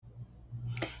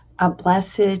A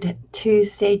blessed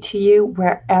Tuesday to you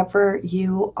wherever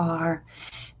you are.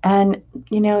 And,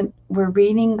 we're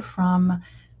reading from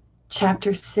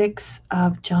chapter 6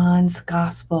 of John's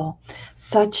Gospel.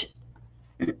 Such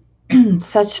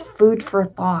food for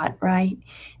thought, right?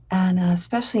 And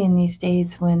especially in these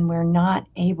days when we're not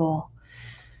able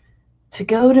to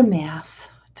go to Mass,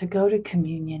 to go to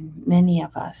communion, many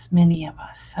of us,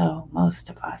 so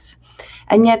most of us.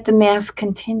 And yet the Mass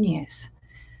continues.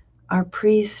 Our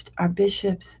priests, our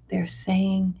bishops, they're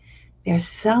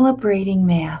celebrating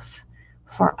Mass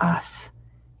for us.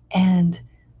 And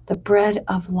the bread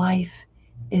of life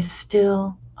is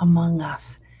still among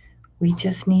us. We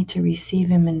just need to receive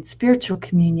him in spiritual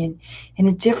communion in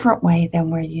a different way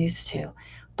than we're used to.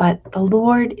 But the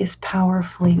Lord is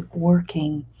powerfully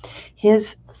working.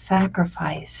 His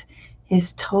sacrifice,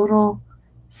 his total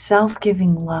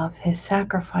self-giving love, his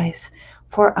sacrifice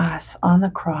for us on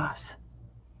the cross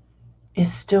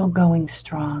is still going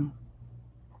strong.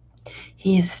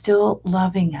 He is still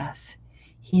loving us.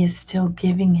 He is still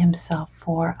giving himself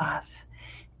for us.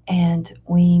 And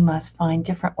we must find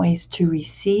different ways to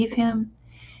receive him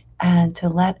and to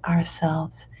let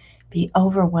ourselves be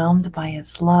overwhelmed by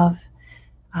his love,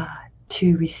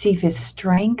 to receive his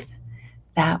strength,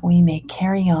 that we may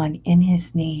carry on in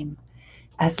his name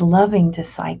as loving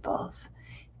disciples.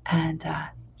 And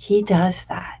he does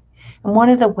that. And one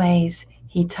of the ways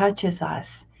he touches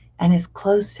us and is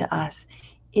close to us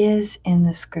is in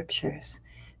the scriptures.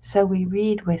 So we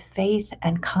read with faith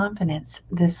and confidence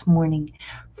this morning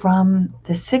from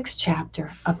the 6th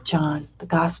chapter of John, the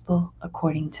Gospel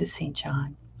according to St.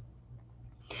 John.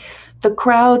 The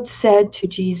crowd said to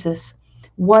Jesus,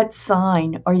 "What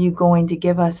sign are you going to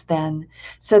give us then,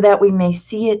 so that we may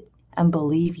see it and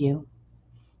believe you?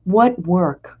 What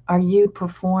work are you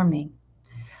performing?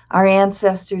 Our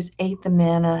ancestors ate the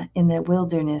manna in the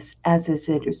wilderness, as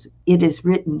it is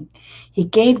written, he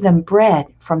gave them bread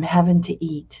from heaven to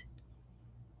eat."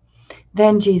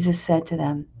 Then Jesus said to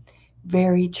them,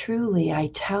 "Very truly,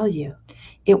 I tell you,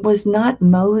 it was not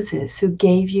Moses who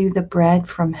gave you the bread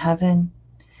from heaven,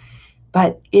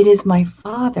 but it is my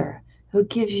Father who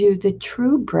gives you the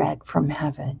true bread from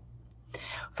heaven.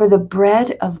 For the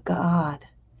bread of God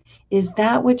is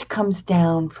that which comes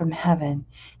down from heaven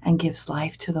and gives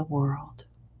life to the world."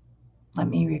 Let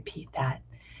me repeat that.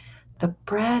 The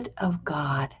bread of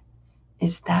God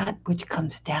is that which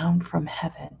comes down from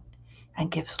heaven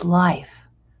and gives life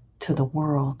to the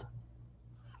world.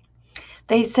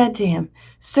 They said to him,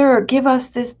 "Sir, give us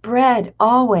this bread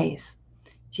always."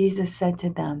 Jesus said to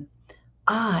them,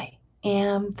 "I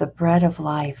am the bread of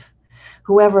life.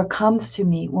 Whoever comes to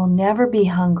me will never be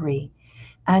hungry,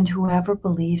 and whoever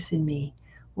believes in me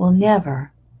will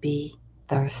never be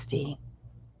thirsty."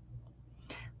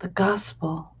 The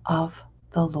Gospel of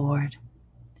the Lord.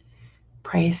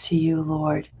 Praise to you,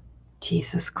 Lord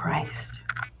Jesus Christ.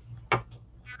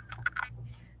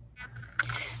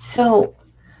 So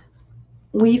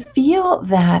we feel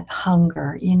that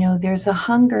hunger. There's a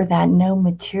hunger that no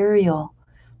material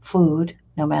food,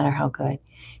 no matter how good,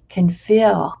 can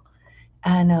fill.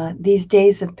 And these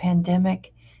days of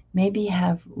pandemic maybe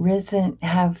have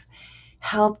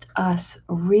helped us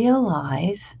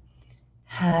realize,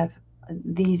 have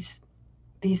these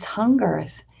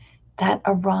hungers that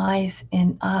arise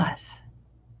in us.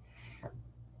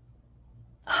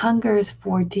 Hungers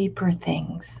for deeper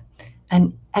things,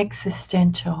 an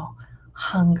existential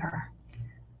hunger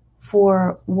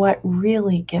for what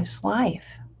really gives life,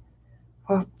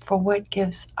 for what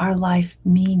gives our life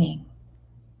meaning,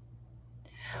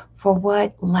 for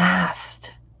what lasts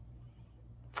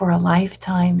for a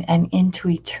lifetime and into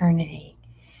eternity.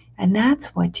 And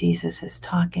that's what Jesus is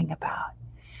talking about,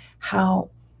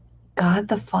 how God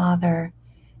the Father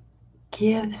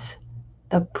gives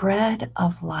the bread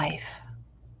of life,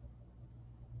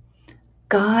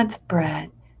 God's bread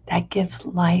that gives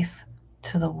life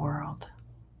to the world.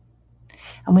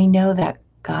 And we know that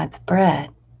God's bread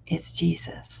is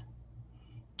Jesus.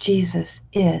 Jesus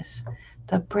is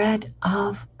the bread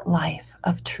of life,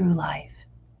 of true life.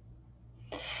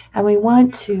 And we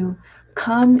want to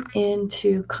come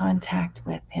into contact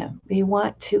with him. We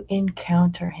want to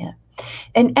encounter him.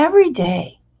 And every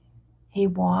day he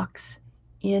walks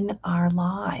in our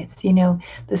lives.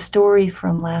 The story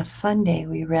from last Sunday,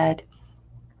 we read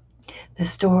the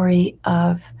story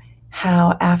of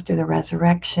how after the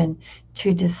resurrection,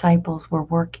 2 disciples were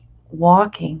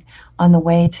walking on the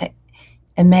way to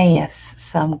Emmaus.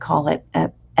 Some call it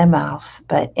Emmaus.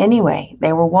 But anyway,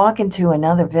 they were walking to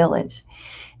another village.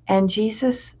 And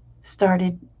Jesus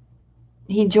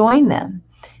he joined them.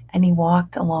 and he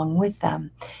walked along with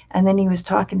them. And then he was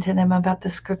talking to them about the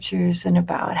scriptures and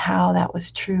about how that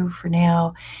was true for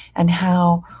now, and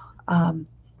how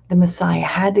the Messiah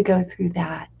had to go through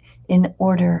that in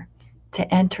order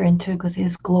to enter into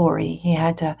his glory. He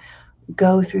had to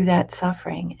go through that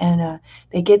suffering. And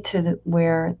they get to the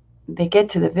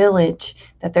village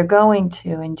that they're going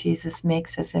to, and Jesus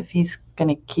makes as if he's going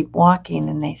to keep walking,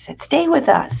 and they said, "Stay with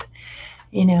us."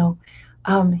 He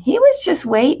was just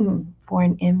waiting for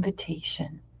an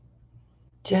invitation.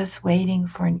 Just waiting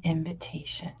for an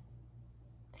invitation.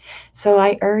 So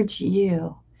I urge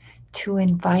you to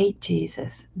invite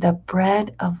Jesus, the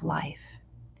bread of life,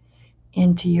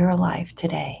 into your life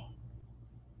today.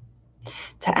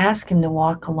 To ask him to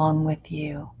walk along with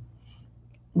you,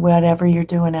 whatever you're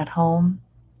doing at home.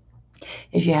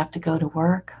 If you have to go to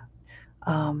work,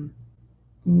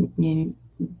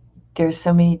 there's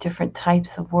so many different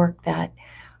types of work that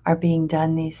are being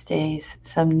done these days.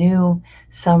 Some new,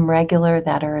 some regular,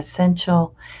 that are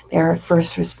essential. There are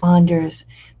first responders.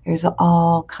 There's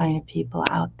all kind of people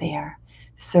out there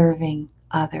serving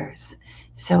others.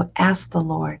 So ask the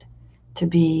Lord to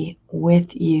be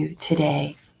with you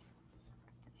today.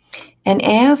 And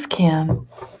ask him,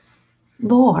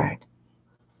 Lord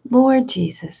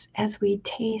Jesus, as we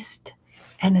taste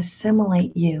and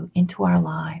assimilate you into our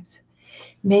lives,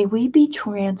 may we be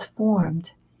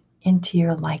transformed into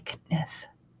your likeness.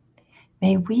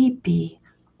 May we be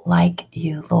like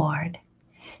you, Lord.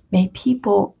 May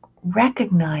people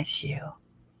recognize you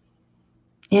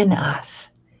in us.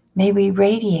 May we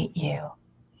radiate you.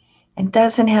 It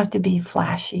doesn't have to be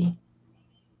flashy.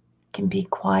 It can be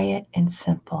quiet and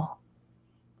simple.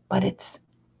 But it's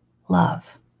love.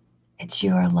 It's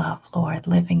your love, Lord,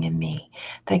 living in me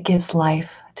that gives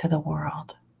life to the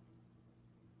world.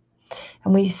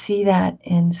 And we see that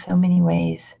in so many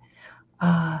ways.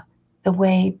 The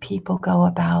way people go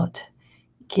about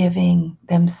giving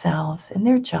themselves in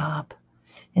their job,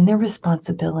 in their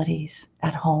responsibilities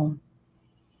at home.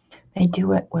 They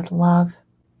do it with love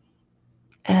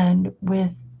and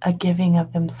with a giving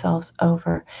of themselves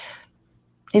over,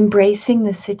 embracing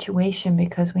the situation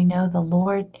because we know the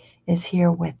Lord is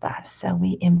here with us. So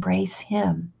we embrace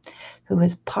him, who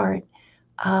is part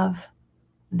of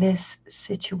this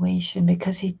situation,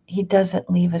 because he doesn't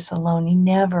leave us alone. He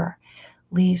never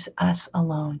leaves us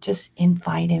alone. Just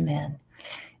invite him in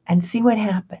and see what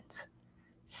happens.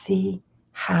 See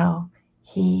how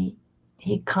he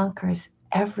conquers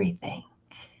everything.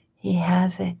 He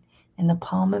has it in the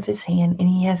palm of his hand, and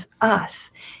he has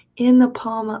us in the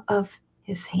palm of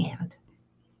his hand.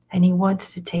 And he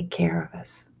wants to take care of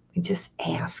us. We just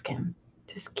ask him.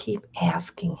 Just keep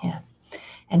asking him,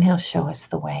 and he'll show us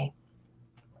the way.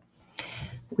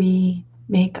 We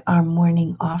make our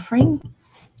morning offering.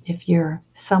 If you're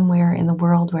somewhere in the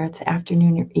world where it's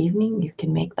afternoon or evening, you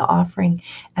can make the offering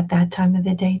at that time of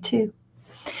the day too.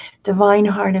 Divine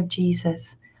Heart of Jesus,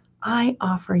 I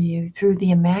offer you through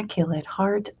the Immaculate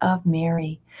Heart of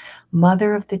Mary,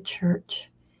 Mother of the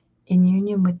Church, in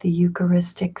union with the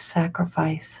Eucharistic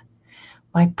sacrifice,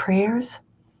 my prayers,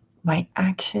 my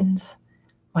actions,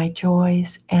 my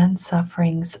joys and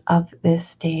sufferings of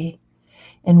this day,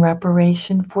 in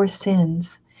reparation for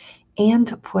sins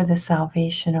and for the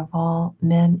salvation of all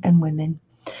men and women,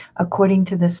 according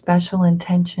to the special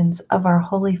intentions of our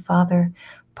Holy Father,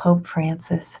 Pope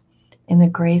Francis, in the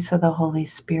grace of the Holy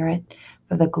Spirit,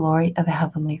 for the glory of the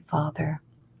Heavenly Father.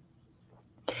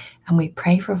 And we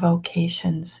pray for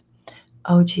vocations.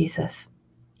 O Jesus,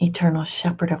 eternal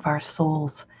shepherd of our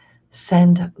souls,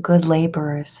 send good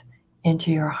laborers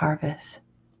into your harvest.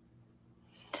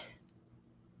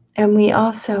 And we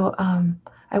also,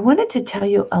 I wanted to tell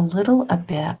you a little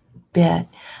bit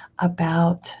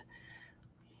about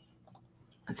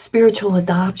spiritual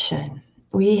adoption.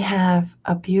 We have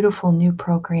a beautiful new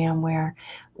program where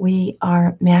we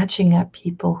are matching up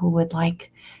people who would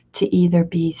like to either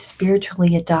be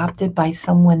spiritually adopted by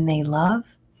someone they love.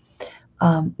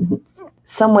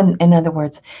 Someone, in other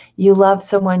words, you love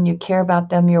someone, you care about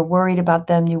them, you're worried about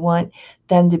them, you want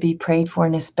them to be prayed for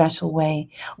in a special way.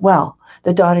 Well,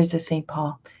 the Daughters of St.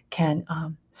 Paul can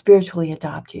spiritually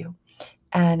adopt you.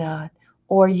 And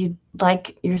or you'd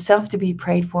like yourself to be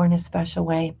prayed for in a special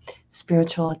way,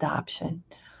 spiritual adoption.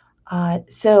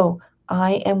 So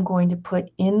I am going to put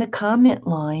in the comment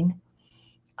line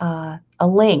a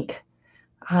link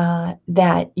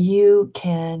that you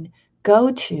can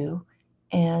go to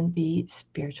and be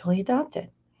spiritually adopted.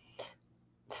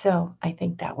 So I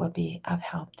think that will be of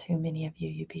help to many of you.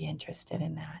 You'd be interested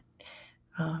in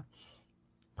that.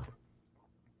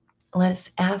 Let us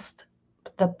ask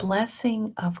the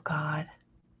blessing of God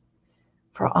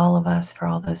for all of us, for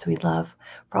all those we love,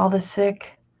 for all the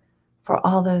sick, for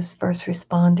all those first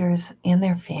responders and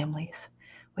their families.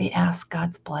 We ask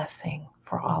God's blessing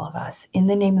for all of us. In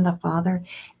the name of the Father,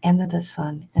 and of the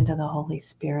Son, and of the Holy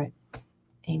Spirit.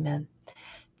 Amen.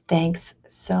 Thanks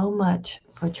so much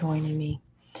for joining me.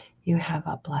 You have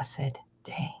a blessed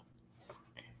day.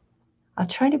 I'll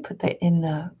try to put that in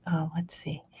the, let's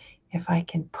see if I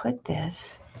can put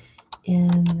this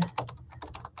in.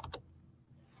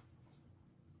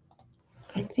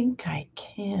 I think I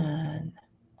can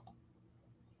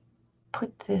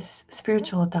put this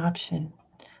spiritual adoption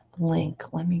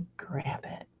link. Let me grab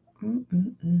it.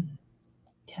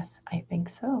 Yes, I think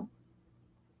so.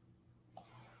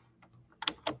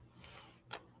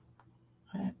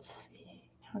 Let's see.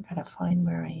 I've got to find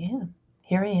where I am.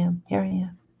 Here I am. Here I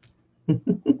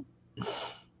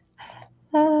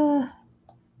am.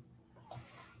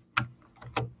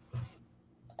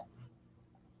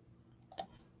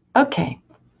 Okay.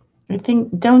 I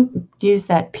think don't use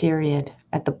that period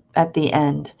at the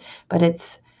end, but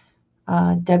it's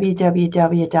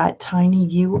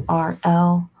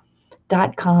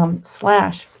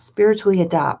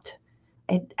www.tinyurl.com/spirituallyadopt.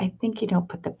 I think you don't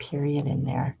put the period in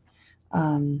there.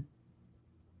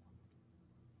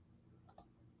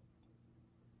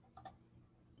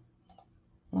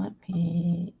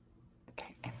 Okay,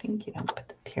 I think you don't put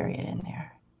the period in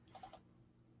there.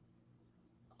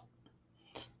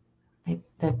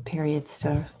 The period's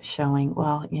still showing.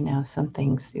 Well, some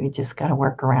things we just got to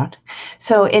work around.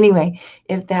 So anyway,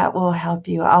 if that will help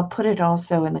you, I'll put it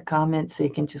also in the comments so you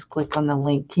can just click on the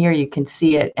link here. You can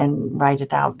see it and write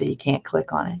it out, but you can't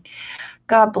click on it.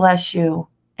 God bless you,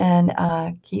 and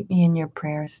keep me in your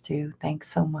prayers too. Thanks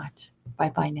so much.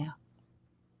 Bye-bye now.